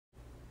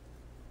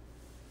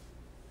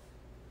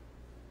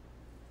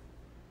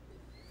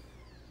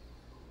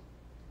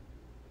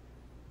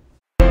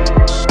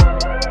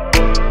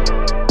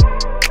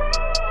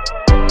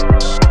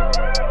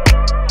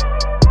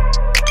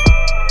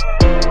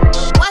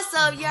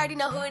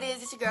already know who it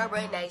is. It's your girl,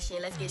 Brooke Nation.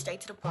 Let's get straight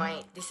to the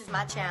point. This is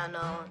my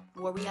channel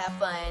where we have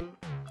fun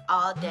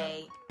all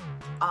day,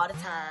 all the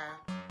time.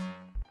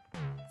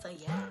 So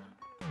yeah.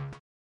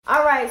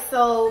 All right,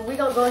 so we're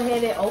gonna go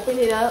ahead and open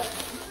it up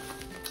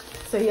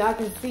so y'all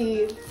can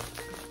see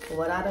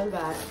what I done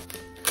got.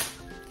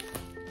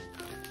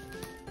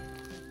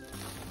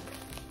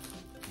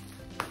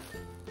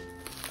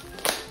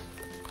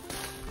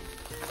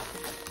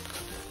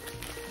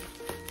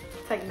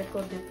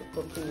 Technical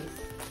difficulties.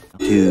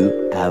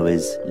 2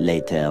 hours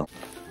later.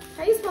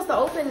 How you supposed to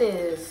open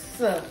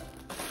this? I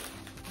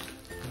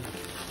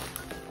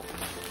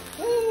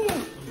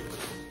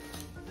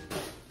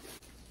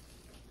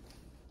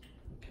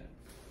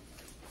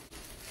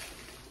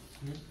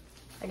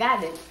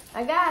got it.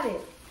 I got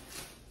it.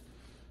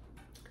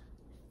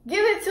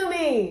 Give it to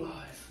me.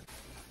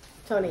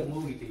 Tony.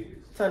 Movie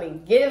theaters. Tony,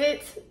 give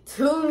it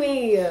to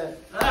me.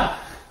 Ah,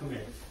 come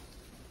here.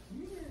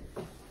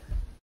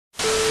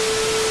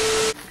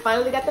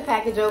 Finally got the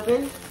package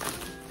open.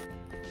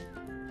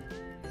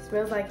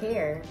 Smells like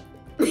hair.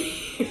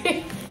 This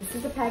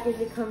is the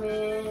package it come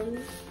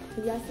in.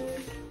 Can y'all see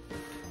it?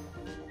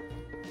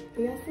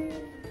 Can y'all see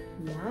it?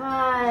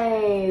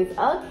 Nice.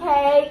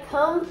 Okay,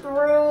 come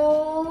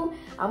through.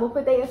 I'm gonna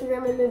put their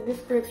Instagram in the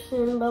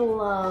description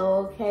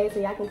below, okay? So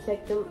y'all can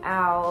check them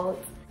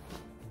out.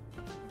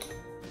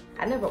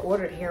 I never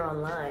ordered hair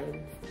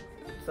online,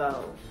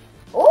 so.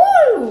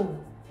 Ooh!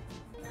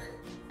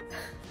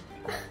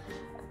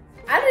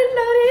 I didn't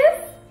know this.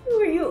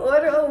 When you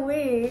order a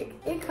wig,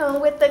 it comes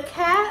with the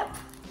cap.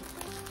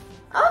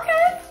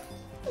 Okay,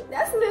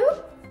 that's new.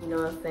 You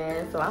know what I'm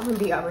saying? So I'm gonna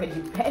be already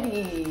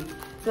ready.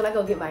 So when I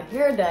go get my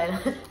hair done,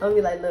 I'm gonna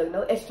be like, look,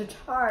 no extra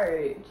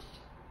charge.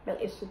 No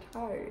extra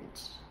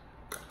charge.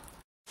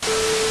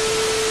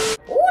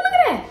 Ooh, look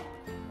at that.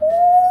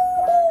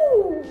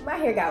 Ooh, my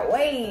hair got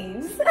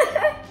waves.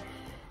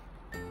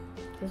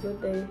 Here's what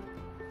they,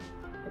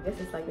 I guess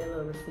it's like that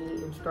little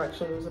receipt,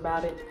 instructions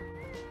about it.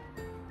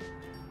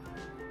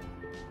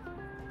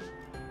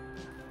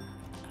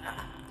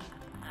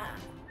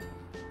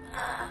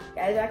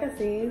 As y'all can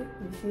see, you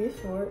see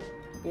it's short.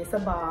 It's a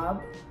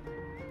bob.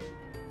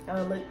 I'm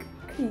gonna look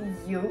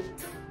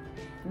cute.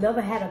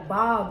 Never had a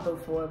bob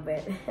before,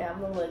 but I'm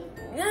gonna look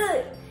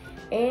good.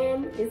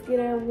 And it's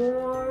getting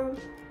warm.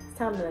 It's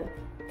time to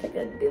take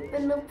a dip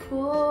in the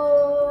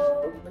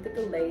pool. Look at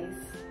the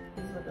lace.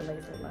 This is what the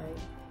lace look like.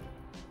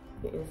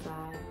 The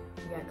inside,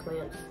 you got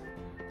clamps.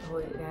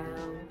 Hold it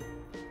down.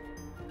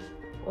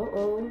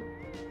 Uh-oh.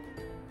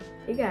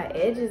 It got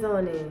edges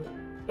on it.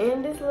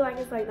 And this look like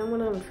it's like one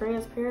of them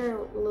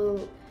transparent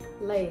little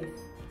lace.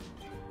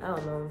 I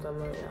don't know what I'm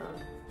talking about,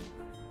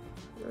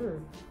 y'all.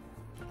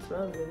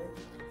 Smells good.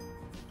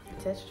 The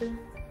texture,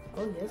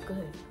 oh yeah, it's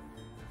good.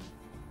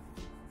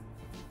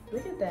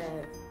 Look at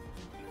that.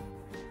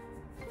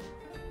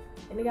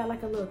 And it got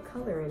like a little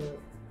color in it.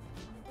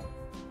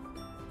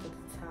 At the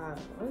top,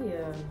 oh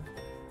yeah.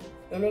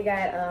 And it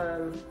got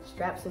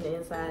straps in the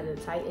inside to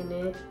tighten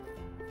it.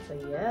 So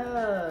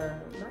yeah,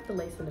 not the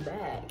lace in the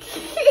back.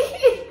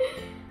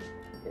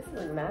 This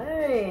looks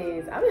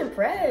nice. I'm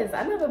impressed.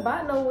 I never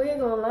bought no wig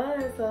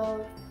online,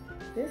 so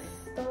this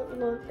don't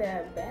look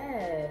that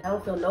bad. I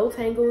don't feel no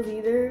tangles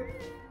either.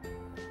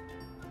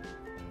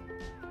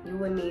 You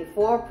would need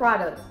 4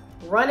 products.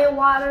 Running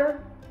water,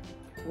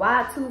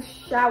 wide tooth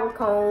shower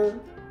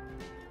comb,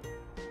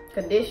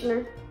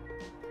 conditioner,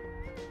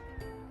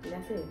 and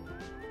that's it.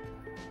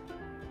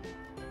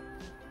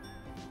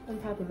 I'm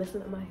probably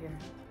messing up my hair.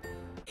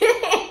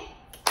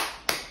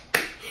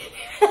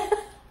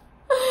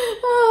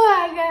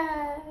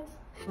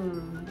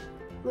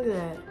 Look at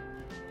that.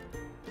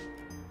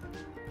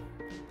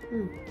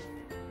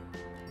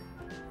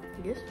 I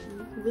guess you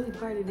can really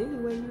part it any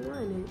way you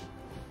want it.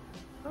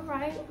 All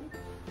right.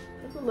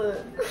 Let's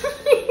look.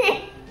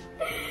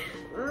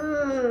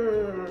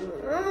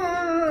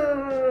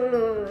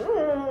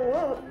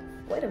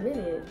 Wait a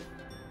minute.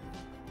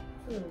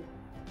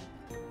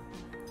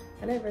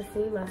 I never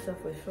seen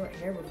myself with short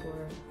hair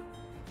before.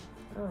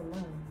 I don't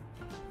know.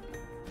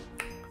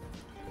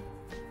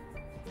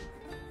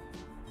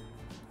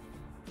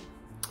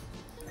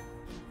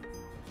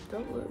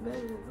 Don't look bad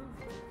at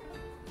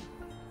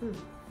all.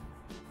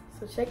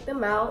 So check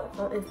them out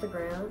on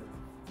Instagram.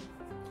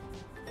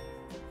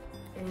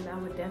 And I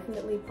would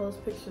definitely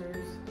post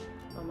pictures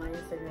on my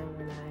Instagram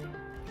when I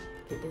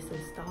get this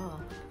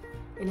installed.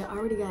 And it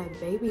already got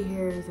baby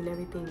hairs and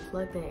everything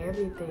plucked and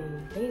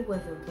everything. They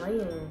wasn't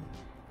playing.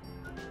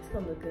 It's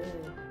gonna look good.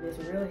 And it's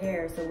real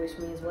hair, so which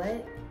means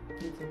what?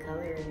 You can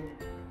color it.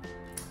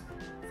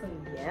 So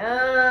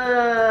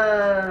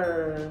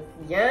yes,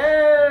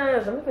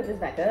 yes. Let me put this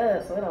back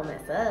up so it don't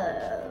mess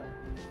up.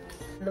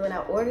 And when I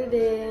ordered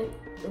it,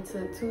 it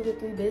took 2 to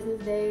 3 business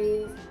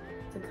days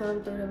to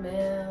come through the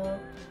mail.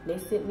 They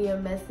sent me a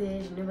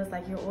message and it was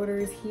like, your order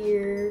is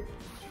here,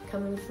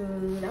 coming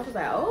soon. I was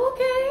like,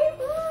 okay.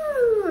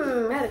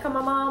 I had to call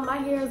my mom, my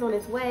hair is on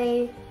its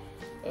way.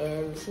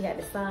 And she had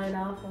to sign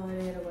off on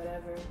it or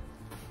whatever.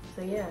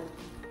 So yeah.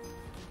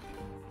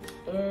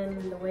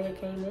 And the way it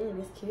came in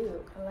is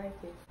cute. I like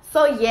it.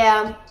 So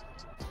yeah,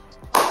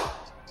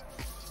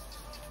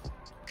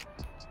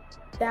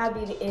 that'll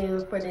be the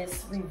end for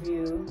this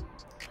review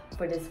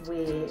for this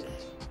wig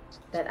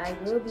that I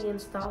will be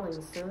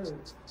installing soon.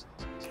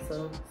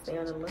 So stay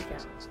on the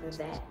lookout for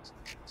that.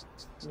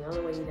 The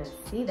only way you're gonna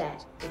see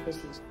that is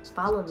if you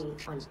follow me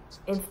on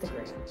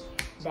Instagram.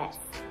 That's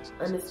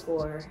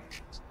 _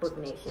 Brooke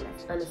Nation.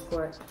 That's _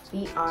 BROOKENATION.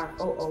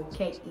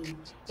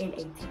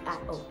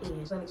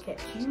 I'm gonna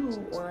catch you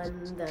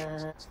on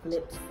the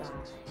flip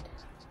side.